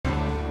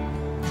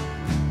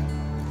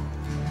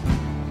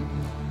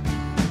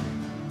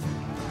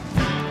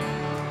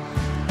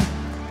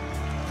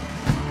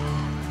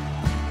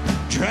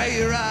Dry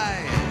your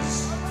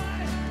eyes,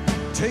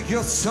 take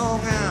your song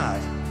out.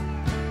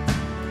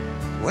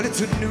 Well,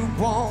 it's a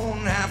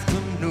newborn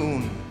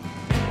afternoon,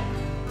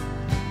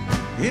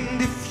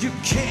 and if you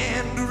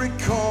can't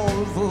recall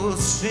the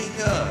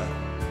singer,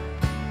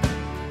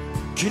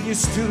 can you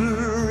still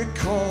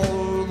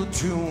recall the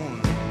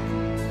tune?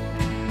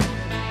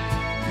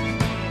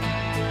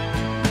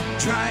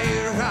 Dry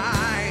your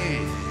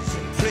eyes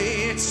and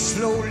play it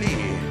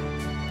slowly,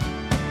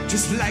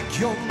 just like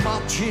you're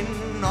marching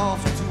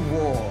off to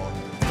war.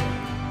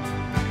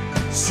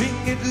 Sing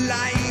it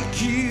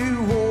like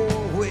you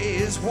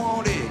always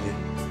wanted,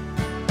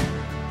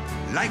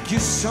 like you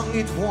sung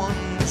it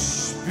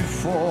once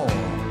before.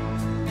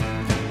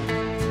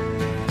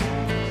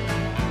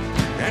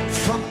 And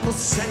from the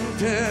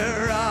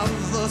center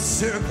of the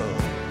circle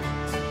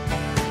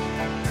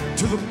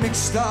to the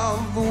midst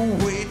of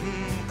the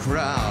waiting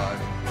crowd,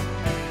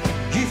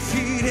 if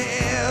it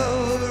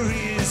ever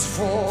is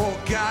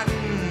forgotten,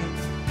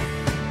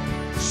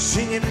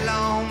 sing it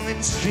long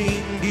and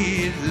sing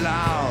it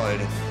loud,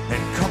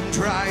 and come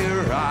dry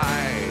your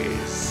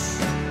eyes.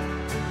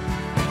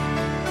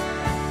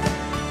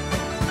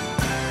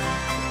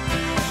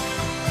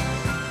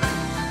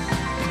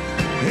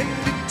 And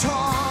it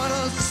taught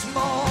us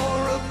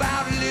more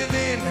about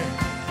living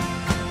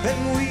than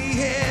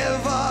we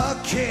ever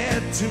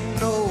cared to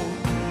know.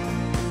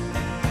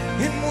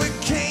 And we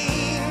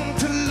came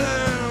to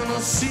learn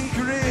a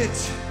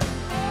secret,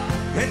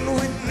 and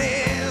we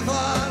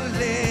never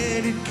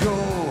let it go.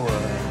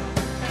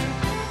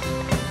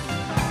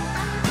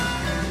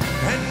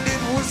 And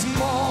it was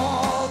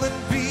more than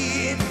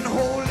being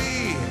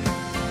holy,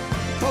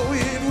 though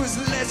it was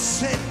less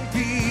than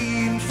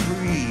being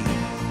free.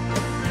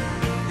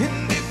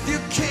 And if you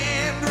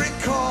can't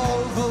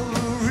recall the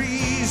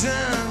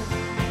reason,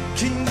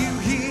 can you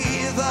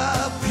hear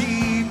the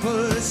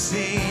people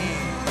sing?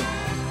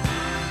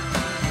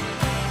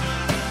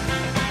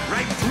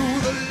 Right through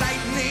the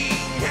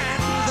lightning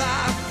and the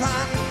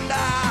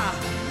thunder,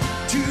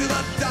 to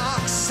the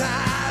dark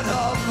side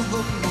of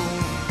the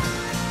moon,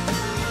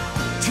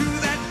 to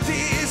that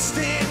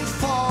distant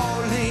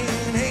falling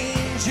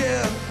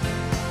angel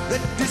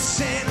that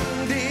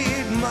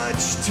descended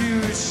much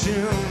too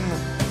soon.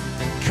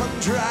 Come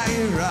dry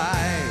your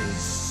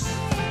eyes,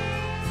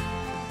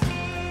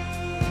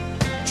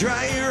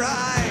 dry your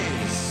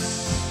eyes,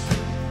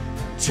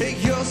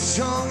 take your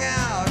song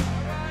out.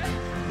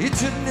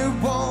 It's a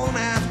newborn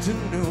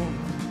afternoon,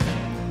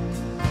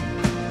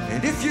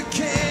 and if you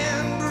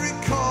can't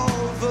recall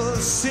the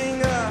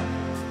singer,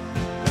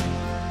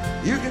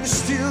 you can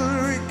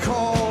still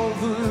recall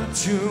the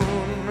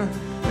tune.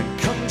 And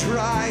come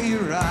dry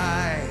your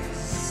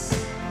eyes,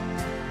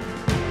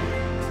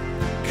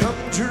 come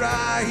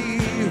dry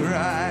your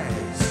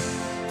eyes,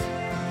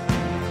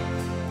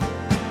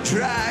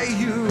 dry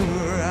your